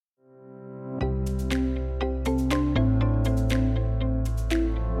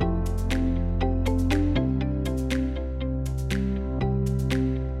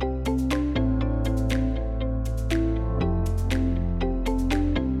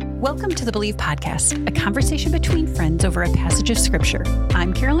Welcome to the Believe Podcast, a conversation between friends over a passage of Scripture.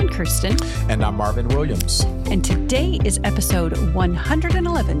 I'm Carolyn Kirsten. And I'm Marvin Williams. And today is episode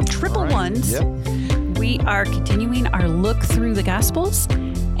 111, Triple Ones. Yep. We are continuing our look through the Gospels,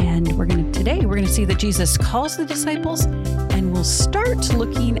 and today we're going to see that Jesus calls the disciples, and we'll start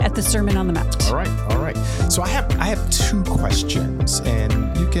looking at the Sermon on the Mount. All right. So I have two questions,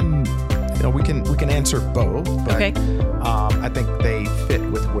 and we can answer both. But, okay. I think they fit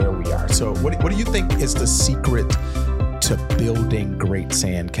with where we are. So what do you think is the secret to building great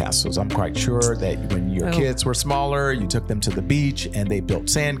sandcastles? I'm quite sure that when your kids were smaller, you took them to the beach and they built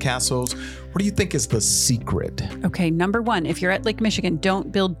sandcastles. What do you think is the secret? Okay, number one, if you're at Lake Michigan,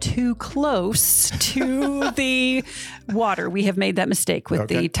 don't build too close to the water. We have made that mistake with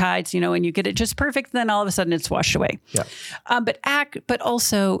the tides, and you get it just perfect, then all of a sudden it's washed away. Yeah. But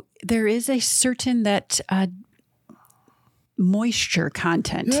also there is a certain moisture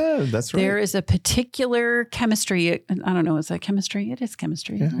content. Yeah, that's right. There is a particular chemistry. I don't know. Is that chemistry? It is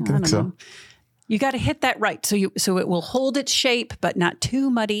chemistry. Yeah, I think so. You got to hit that right. So it will hold its shape, but not too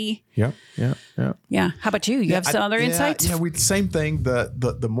muddy. Yeah. Yeah. How about you? You have some other insights? Yeah, same thing.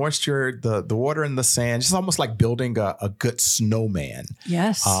 The moisture, the water and the sand, it's almost like building a good snowman.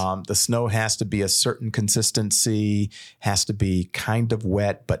 Yes. The snow has to be a certain consistency, has to be kind of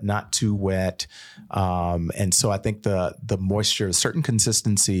wet, but not too wet. And so I think the moisture, a certain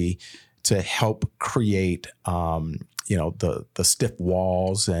consistency to help create, the stiff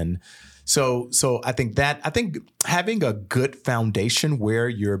walls. And so I think having a good foundation where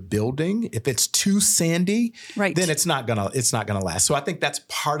you're building, if it's too sandy, right, then it's not gonna last. So I think that's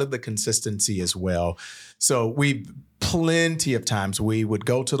part of the consistency as well. So plenty of times we would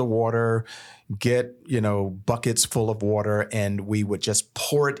go to the water, get, buckets full of water, and we would just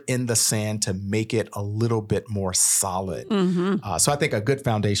pour it in the sand to make it a little bit more solid. Mm-hmm. So I think a good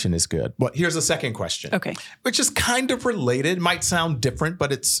foundation is good. But here's a second question, which is kind of related. It might sound different,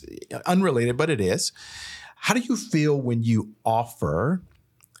 but it's unrelated, but it is. How do you feel when you offer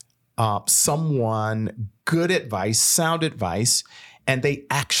someone good advice, sound advice, and they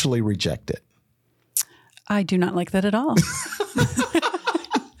actually reject it? I do not like that at all.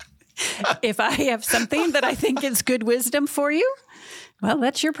 If I have something that I think is good wisdom for you, well,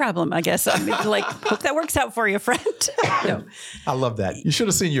 that's your problem, I guess. Hope that works out for you, friend. No. I love that. You should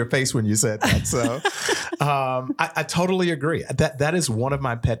have seen your face when you said that. So I totally agree. That is one of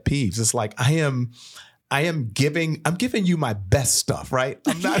my pet peeves. It's like I'm giving you my best stuff, right?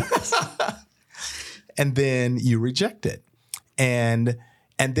 I'm not, and then you reject it. And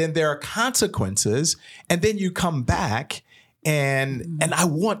then there are consequences, and then you come back and I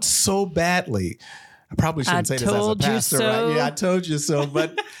want so badly. I probably shouldn't say this as a pastor, right? Yeah, I told you so.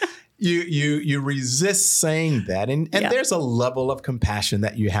 But you resist saying that. And there's a level of compassion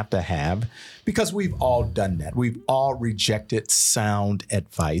that you have to have, because we've all done that. We've all rejected sound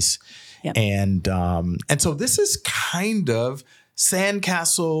advice. Yep. And so this is kind of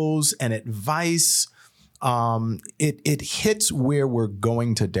sandcastles and advice. It hits where we're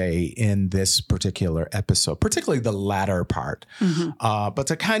going today in this particular episode, particularly the latter part. Mm-hmm. But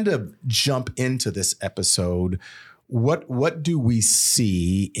to kind of jump into this episode, what do we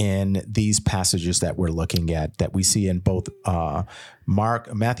see in these passages that we're looking at, that we see in both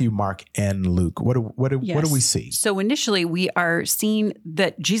Matthew, Mark, and Luke? What do we see? So initially, we are seeing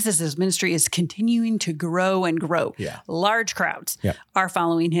that Jesus' ministry is continuing to grow and grow. Yeah. Large crowds are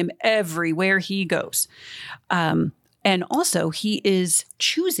following him everywhere he goes. And also, he is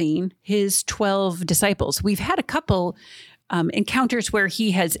choosing his 12 disciples. We've had a couple encounters where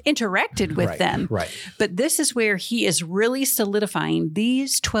he has interacted with them. Right. But this is where he is really solidifying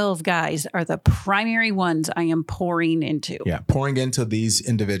these 12 guys are the primary ones I am pouring into. Yeah, pouring into these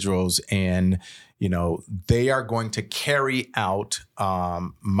individuals, and they are going to carry out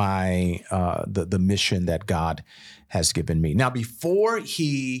the mission that God has given me. Now, before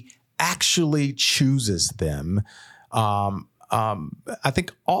he actually chooses them, I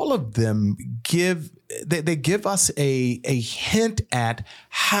think all of them give us a hint at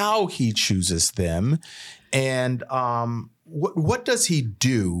how he chooses them, and what does he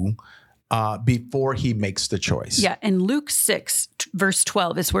do before he makes the choice? Yeah, and Luke 6, verse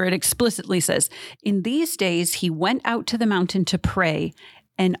 12 is where it explicitly says, "In these days he went out to the mountain to pray,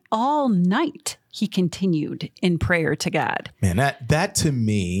 and all night he continued in prayer to God." Man, that to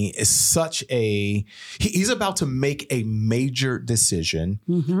me is such he's about to make a major decision,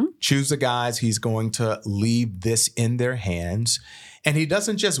 choose the guys he's going to leave this in their hands. And he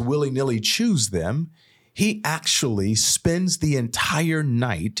doesn't just willy-nilly choose them. He actually spends the entire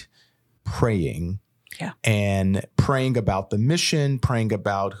night praying Yeah. And praying about the mission, praying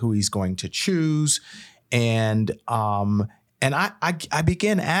about who he's going to choose. And I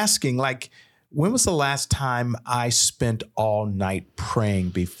began asking, like, when was the last time I spent all night praying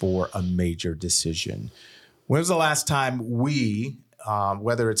before a major decision? When was the last time we,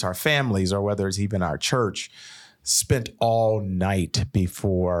 whether it's our families or whether it's even our church, spent all night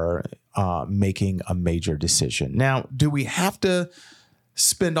before making a major decision? Now, do we have to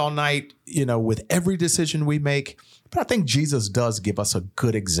spend all night, with every decision we make? But I think Jesus does give us a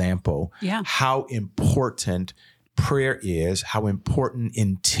good example how important prayer is, how important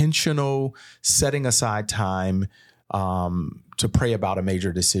intentional setting aside time to pray about a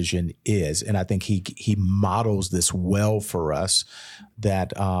major decision is. And I think he models this well for us,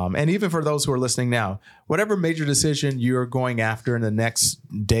 that, and even for those who are listening now, whatever major decision you're going after in the next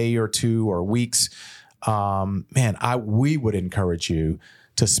day or two or weeks, we would encourage you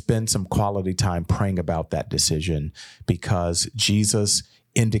to spend some quality time praying about that decision, because Jesus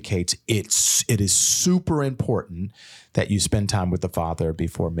indicates it is super important that you spend time with the Father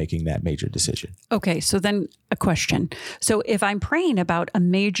before making that major decision. Okay, so then a question. So if I'm praying about a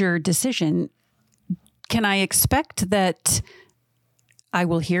major decision, can I expect that I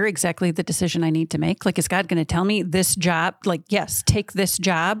will hear exactly the decision I need to make? Like, is God going to tell me this job, like, yes, take this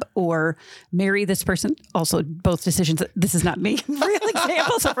job or marry this person? Also, both decisions. This is not me. Real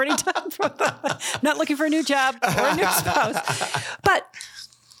examples I've already done. Not looking for a new job or a new spouse. But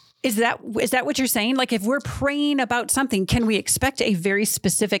is that what you're saying? Like, if we're praying about something, can we expect a very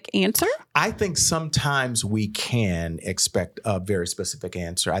specific answer? I think sometimes we can expect a very specific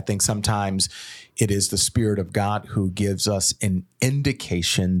answer. I think sometimes it is the Spirit of God who gives us an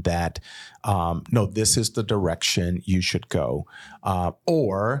indication that, no, this is the direction you should go.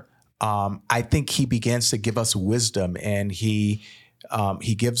 Or I think he begins to give us wisdom, and he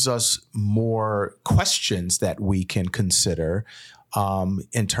gives us more questions that we can consider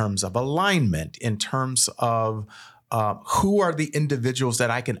in terms of alignment, in terms of who are the individuals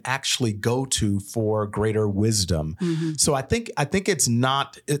that I can actually go to for greater wisdom. Mm-hmm. So I think it's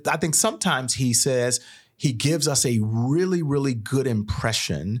not. I think sometimes he gives us a really, really good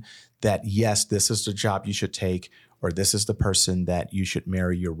impression that, yes, this is the job you should take, or this is the person that you should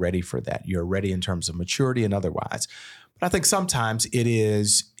marry. You're ready for that. You're ready in terms of maturity and otherwise. But I think sometimes it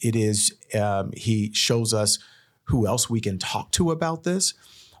is he shows us who else we can talk to about this.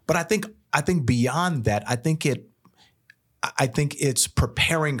 But I think beyond that, I think it's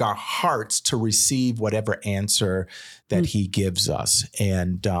preparing our hearts to receive whatever answer that he gives us.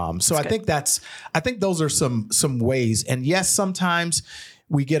 And so I think those are some ways. And yes, sometimes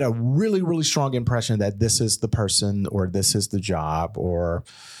we get a really, really strong impression that this is the person, or this is the job, or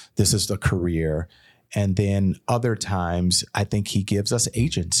this is the career. And then other times, I think he gives us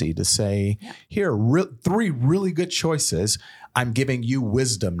agency to say, here, three really good choices. I'm giving you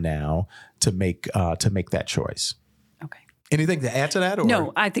wisdom now to make that choice. Okay. Anything to add to that? Or?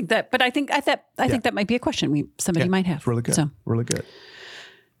 No, I think that might be a question somebody might have. It's really good. Really good.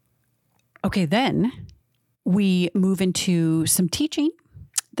 Okay, then we move into some teaching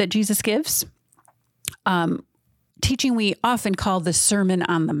that Jesus gives. Teaching we often call the Sermon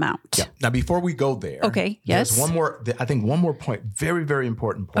on the Mount. Yeah. Now, before we go there, okay, yes, there's one more point, very, very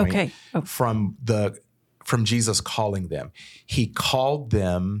important point. Okay. From Jesus calling them. He called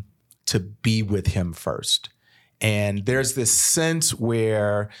them to be with him first. And there's this sense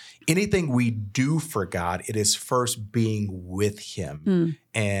where anything we do for God, it is first being with him.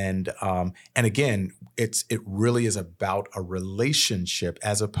 And again, it really is about a relationship,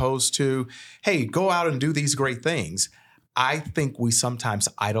 as opposed to, hey, go out and do these great things. I think we sometimes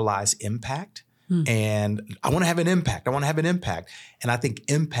idolize impact. And I want to have an impact. And I think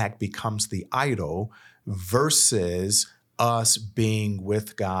impact becomes the idol versus us being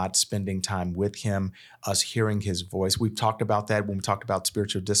with God, spending time with him, us hearing his voice. We've talked about that when we talked about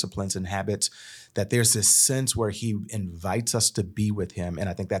spiritual disciplines and habits, that there's this sense where he invites us to be with him. And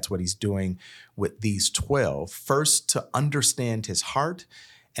I think that's what he's doing with these 12. First, to understand his heart.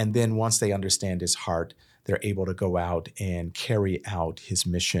 And then once they understand his heart, they're able to go out and carry out his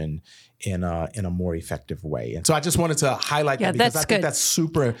mission in a more effective way. And so I just wanted to highlight that, because I think that's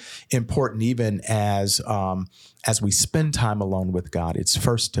super important, even as we spend time alone with God. It's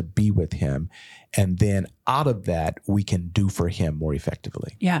first to be with him, and then out of that, we can do for him more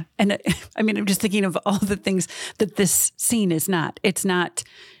effectively. Yeah. And I mean, I'm just thinking of all the things that this scene is not. It's not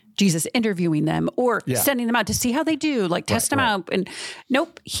Jesus interviewing them or sending them out to see how they do, like test them out. And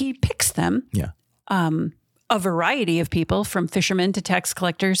nope, he picks them. Yeah. A variety of people, from fishermen to tax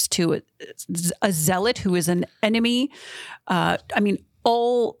collectors to a zealot who is an enemy.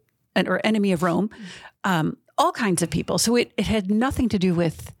 All or enemy of Rome, all kinds of people. So it had nothing to do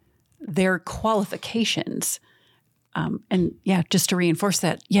with their qualifications. And yeah, just to reinforce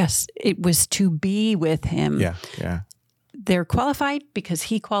that, yes, it was to be with him. Yeah, yeah. They're qualified because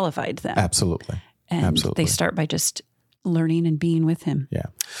he qualified them. Absolutely. And Absolutely. they start by just learning and being with him. Yeah.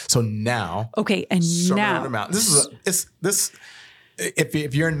 So now. Okay, and Sermon now. on the Mount.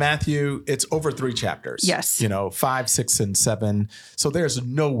 If you're in Matthew, it's over 3 chapters. Yes. 5, 6, and 7. So there's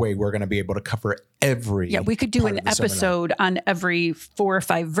no way we're going to be able to cover every. Yeah, we could do an episode on every 4 or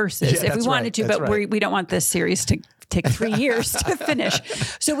 5 verses if we wanted to, but we don't want this series to take 3 years to finish.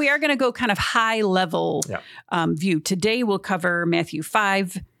 So we are going to go kind of high level view. Today we'll cover Matthew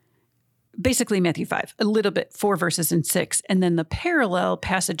 5, basically Matthew 5, a little bit, 4 verses and 6, and then the parallel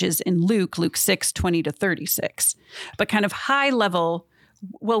passages in Luke 6, 20 to 36. But kind of high level,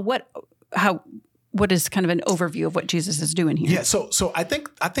 well, what is kind of an overview of what Jesus is doing here? Yeah, so I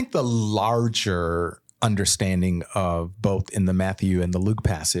think the larger understanding of both in the Matthew and the Luke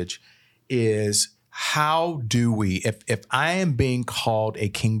passage is how do we, if I am being called a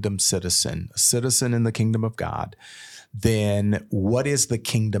kingdom citizen, a citizen in the kingdom of God, then what is the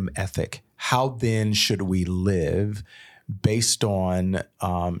kingdom ethic? How then should we live based on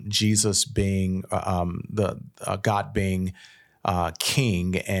Jesus being God being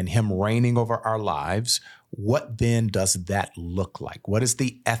king and him reigning over our lives? What then does that look like? What is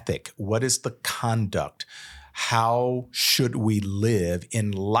the ethic? What is the conduct? How should we live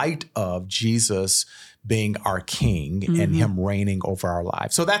in light of Jesus being our king and him reigning over our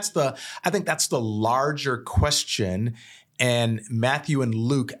lives? So I think that's the larger question. And Matthew and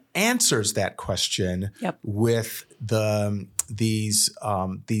Luke answers that question with these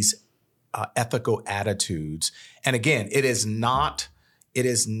ethical attitudes. And again, it is not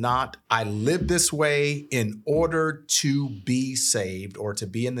I live this way in order to be saved or to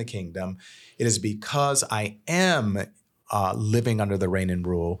be in the kingdom. It is because I am living under the reign and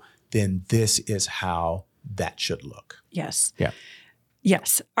rule, then this is how that should look. Yes. Yeah.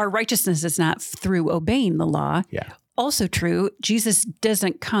 Yes. Our righteousness is not through obeying the law. Yeah. Also true, Jesus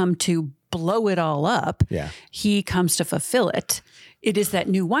doesn't come to blow it all up. Yeah. He comes to fulfill it. It is that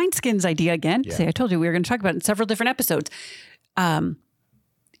new wineskins idea again. Yeah. See, I told you we were going to talk about it in several different episodes.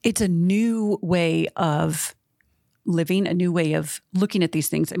 It's a new way of living, a new way of looking at these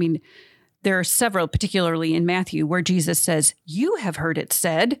things. I mean, there are several, particularly in Matthew, where Jesus says, "You have heard it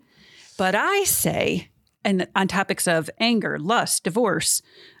said, but I say," and on topics of anger, lust, divorce,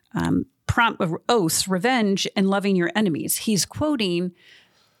 prompt oaths, revenge, and loving your enemies. He's quoting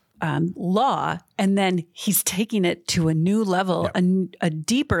law, and then he's taking it to a new level, a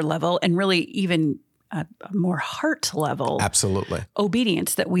deeper level, and really even a more heart level. Absolutely.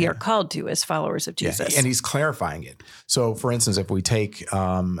 Obedience that we are called to as followers of Jesus. Yeah. And he's clarifying it. So for instance, if we take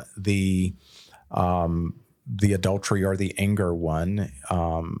the adultery or the anger one,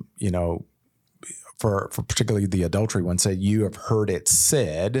 for particularly the adultery one, said, "You have heard it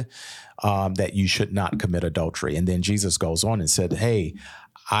said that you should not commit adultery." And then Jesus goes on and said, "Hey,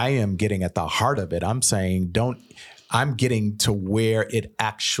 I am getting at the heart of it. I'm saying I'm getting to where it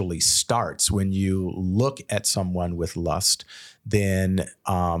actually starts. When you look at someone with lust, then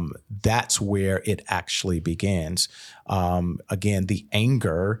that's where it actually begins." Again, the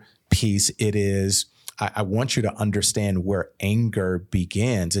anger piece, it is, I want you to understand where anger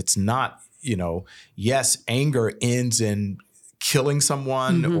begins. It's not, yes, anger ends in killing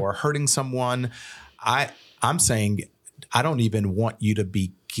someone or hurting someone. I'm saying I don't even want you to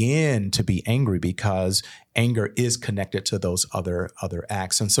begin to be angry, because anger is connected to those other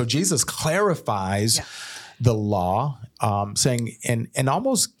acts. And so Jesus clarifies the law, saying, and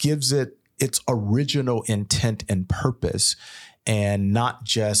almost gives it its original intent and purpose, and not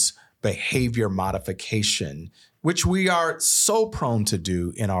just behavior modification, which we are so prone to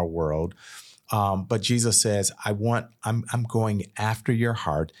do in our world. But Jesus says, I'm going after your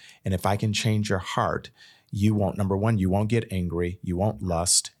heart. And if I can change your heart, you won't, number one, you won't get angry, you won't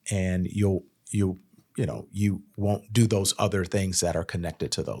lust, and you won't do those other things that are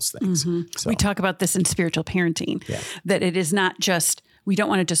connected to those things. So, we talk about this in spiritual parenting, that it is not just, we don't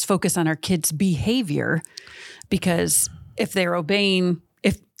want to just focus on our kids' behavior, because if they're obeying,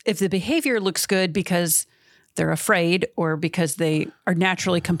 if the behavior looks good because they're afraid or because they are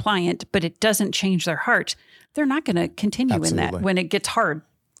naturally compliant, but it doesn't change their heart, they're not going to continue in that when it gets hard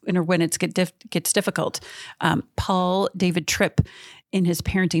or when it gets difficult. Paul David Tripp, in his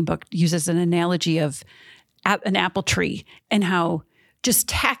parenting book, uses an analogy of an apple tree and how just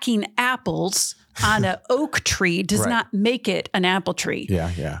tacking apples on an oak tree does not make it an apple tree.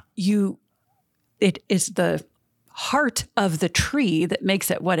 Yeah. It is the heart of the tree that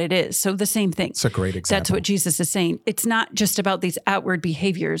makes it what it is. So the same thing. It's a great example. That's what Jesus is saying. It's not just about these outward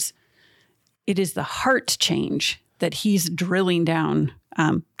behaviors. It is the heart change that he's drilling down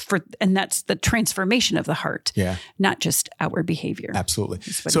and that's the transformation of the heart, not just outward behavior. Absolutely.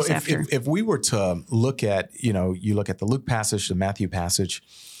 So if we were to look at, you look at the Luke passage, the Matthew passage,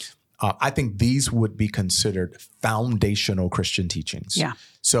 I think these would be considered foundational Christian teachings. Yeah.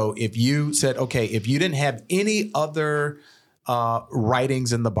 So if you said, okay, if you didn't have any other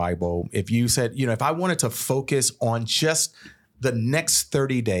writings in the Bible, if you said, if I wanted to focus on just the next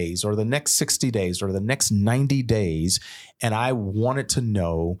 30 days or the next 60 days or the next 90 days, and I wanted to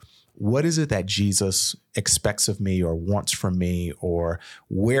know what is it that Jesus expects of me or wants from me, or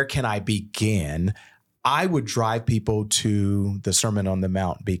where can I begin, I would drive people to the Sermon on the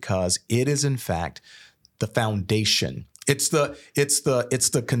Mount, because it is in fact the foundation. It's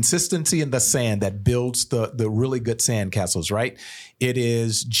the consistency in the sand that builds the really good sand castles, right? It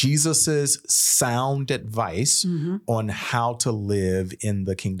is Jesus's sound advice on how to live in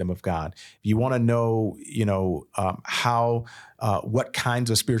the kingdom of God. If you want to know, what kinds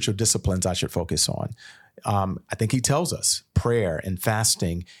of spiritual disciplines I should focus on, I think he tells us prayer and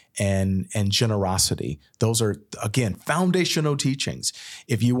fasting and generosity. Those are, again, foundational teachings.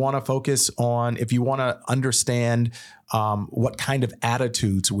 If you want to understand what kind of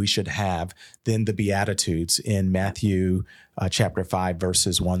attitudes we should have, then the Beatitudes in Matthew chapter 5,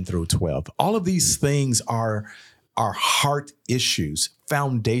 verses 1 through 12. All of these things are heart issues,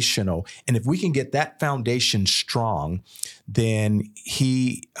 foundational. And if we can get that foundation strong, then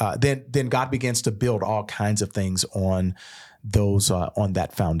then God begins to build all kinds of things on those on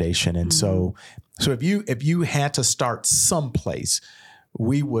that foundation. And so if you had to start someplace,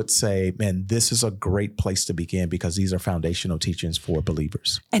 we would say, man, this is a great place to begin, because these are foundational teachings for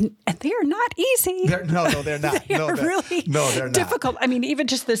believers. And they are not easy. They're not. They're really difficult. I mean, even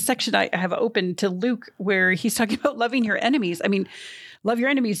just this section I have open to Luke, where he's talking about loving your enemies. I mean, love your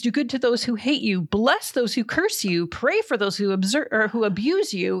enemies, do good to those who hate you, bless those who curse you, pray for those who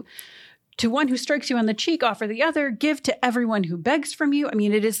abuse you. To one who strikes you on the cheek, offer the other, give to everyone who begs from you. I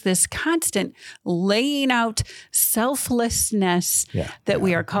mean, it is this constant laying out selflessness that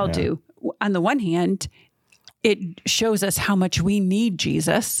we are called to. On the one hand, it shows us how much we need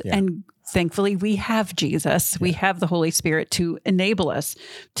Jesus. And thankfully, we have Jesus. We have the Holy Spirit to enable us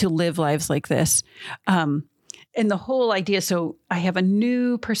to live lives like this. And the whole idea, so I have a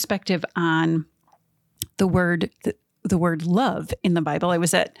new perspective on the word love in the Bible. I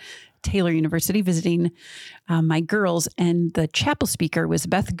was at Taylor University visiting my girls, and the chapel speaker was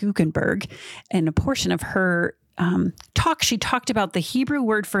Beth Guckenberg, and a portion of her talk, she talked about the Hebrew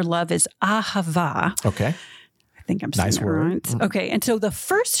word for love is ahava. Okay. I think I'm saying that right. Mm-hmm. Okay. And so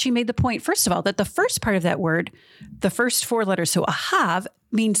she made the point, first of all, that the first part of that word, the first four letters, so ahav,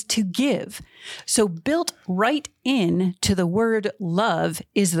 means to give. So built right in to the word love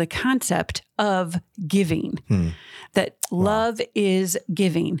is the concept of giving, that love is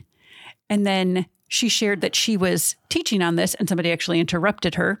giving. And then she shared that she was teaching on this, and somebody actually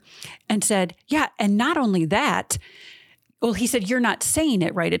interrupted her and said, and not only that, well, he said, you're not saying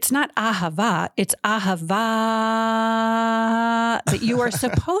it right. It's not ahava, it's ahava. But you are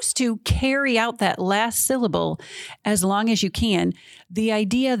supposed to carry out that last syllable as long as you can. The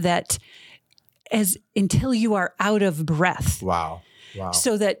idea that until you are out of breath. Wow.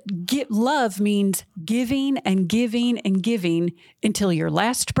 So that love means giving and giving and giving until your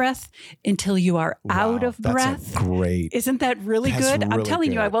last breath, until you are out of breath. Great. Isn't that really good? I'm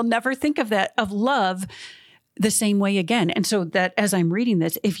telling you, I will never think of love the same way again. And so that as I'm reading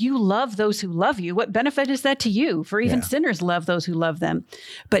this, if you love those who love you, what benefit is that to you? For even sinners love those who love them.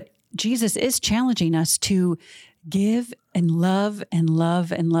 But Jesus is challenging us to give and love and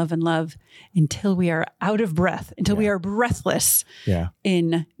love and love and love until we are out of breath, until we are breathless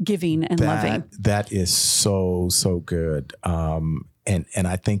in giving and loving. That is so good. And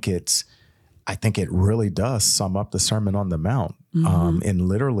I think it really does sum up the Sermon on the Mount. And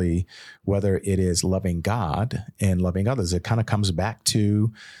literally, whether it is loving God and loving others, it kind of comes back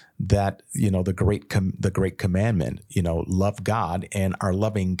to that, the great commandment, love God, and our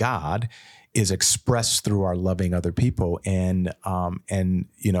loving God is expressed through our loving other people. And I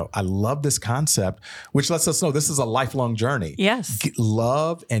love this concept, which lets us know this is a lifelong journey. Yes.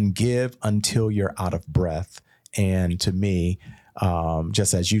 Love and give until you're out of breath. And to me,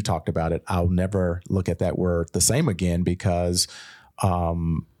 just as you talked about it, I'll never look at that word the same again, because I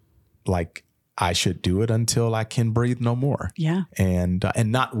I should do it until I can breathe no more. Yeah. And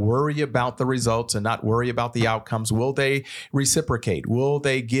not worry about the results and not worry about the outcomes. Will they reciprocate? Will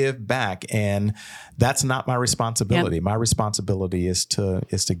they give back? And that's not my responsibility. Yep. My responsibility is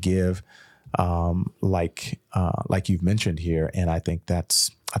to give, like you've mentioned here. And I think that's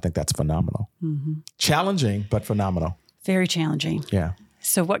phenomenal. Mm-hmm. Challenging, but phenomenal. Very challenging. Yeah.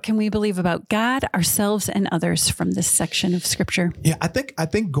 So what can we believe about God, ourselves, and others from this section of Scripture? Yeah, I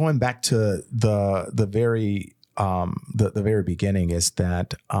think going back to the very beginning is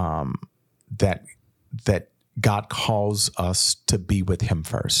that that God calls us to be with Him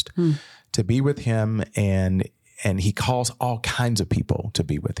first, to be with Him, and He calls all kinds of people to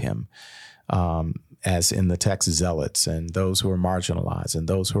be with Him, as in the text, zealots and those who are marginalized and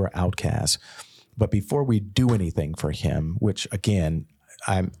those who are outcasts. But before we do anything for Him, which again,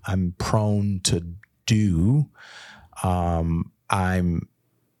 I'm prone to do, I'm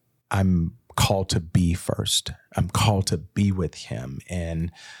called to be first. I'm called to be with Him.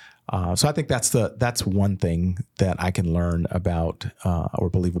 And so I think that's one thing that I can learn about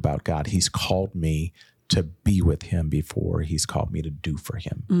or believe about God. He's called me to be with Him before He's called me to do for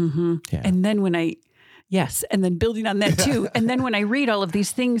Him. Mm-hmm. Yeah. And then and then building on that too. And then when I read all of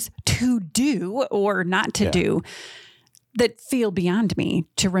these things to do or not to do that feel beyond me,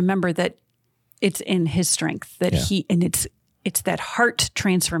 to remember that it's in His strength, that it's that heart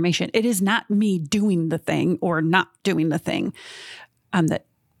transformation. It is not me doing the thing or not doing the thing that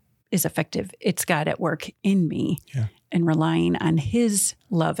is effective. It's God at work in me and relying on His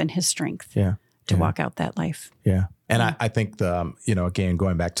love and His strength to walk out that life. Yeah. And I think again,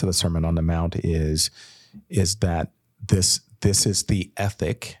 going back to the Sermon on the Mount is that this is the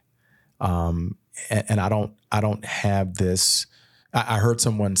ethic. And I don't have this. I heard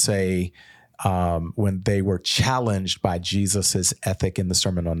someone say when they were challenged by Jesus's ethic in the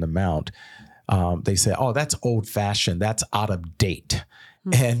Sermon on the Mount, they said, "Oh, that's old fashioned. That's out of date."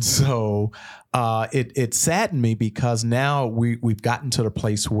 Mm-hmm. And so it saddened me because now we've gotten to the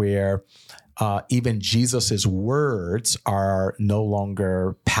place where even Jesus's words are no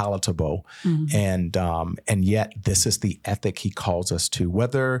longer palatable, and yet this is the ethic He calls us to,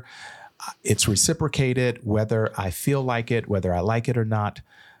 whether it's reciprocated, whether I feel like it, whether I like it or not.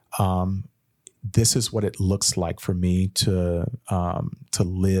 This is what it looks like for me to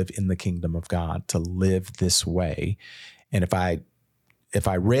live in the kingdom of God, to live this way. And if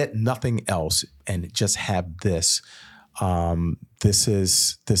I read nothing else and just have this, this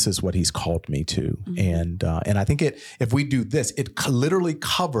is what He's called me to. Mm-hmm. And I think if we do this, it literally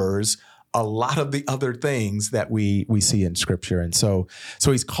covers a lot of the other things that we see in Scripture. And so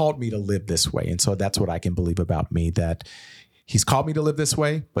He's called me to live this way. And so that's what I can believe about me, that He's called me to live this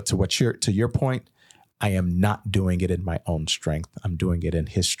way. But to your point, I am not doing it in my own strength. I'm doing it in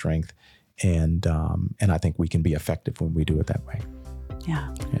His strength. And I think we can be effective when we do it that way.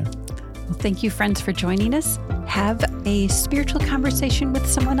 Yeah. Well, thank you, friends, for joining us. Have a spiritual conversation with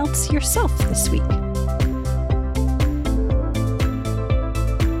someone else yourself this week.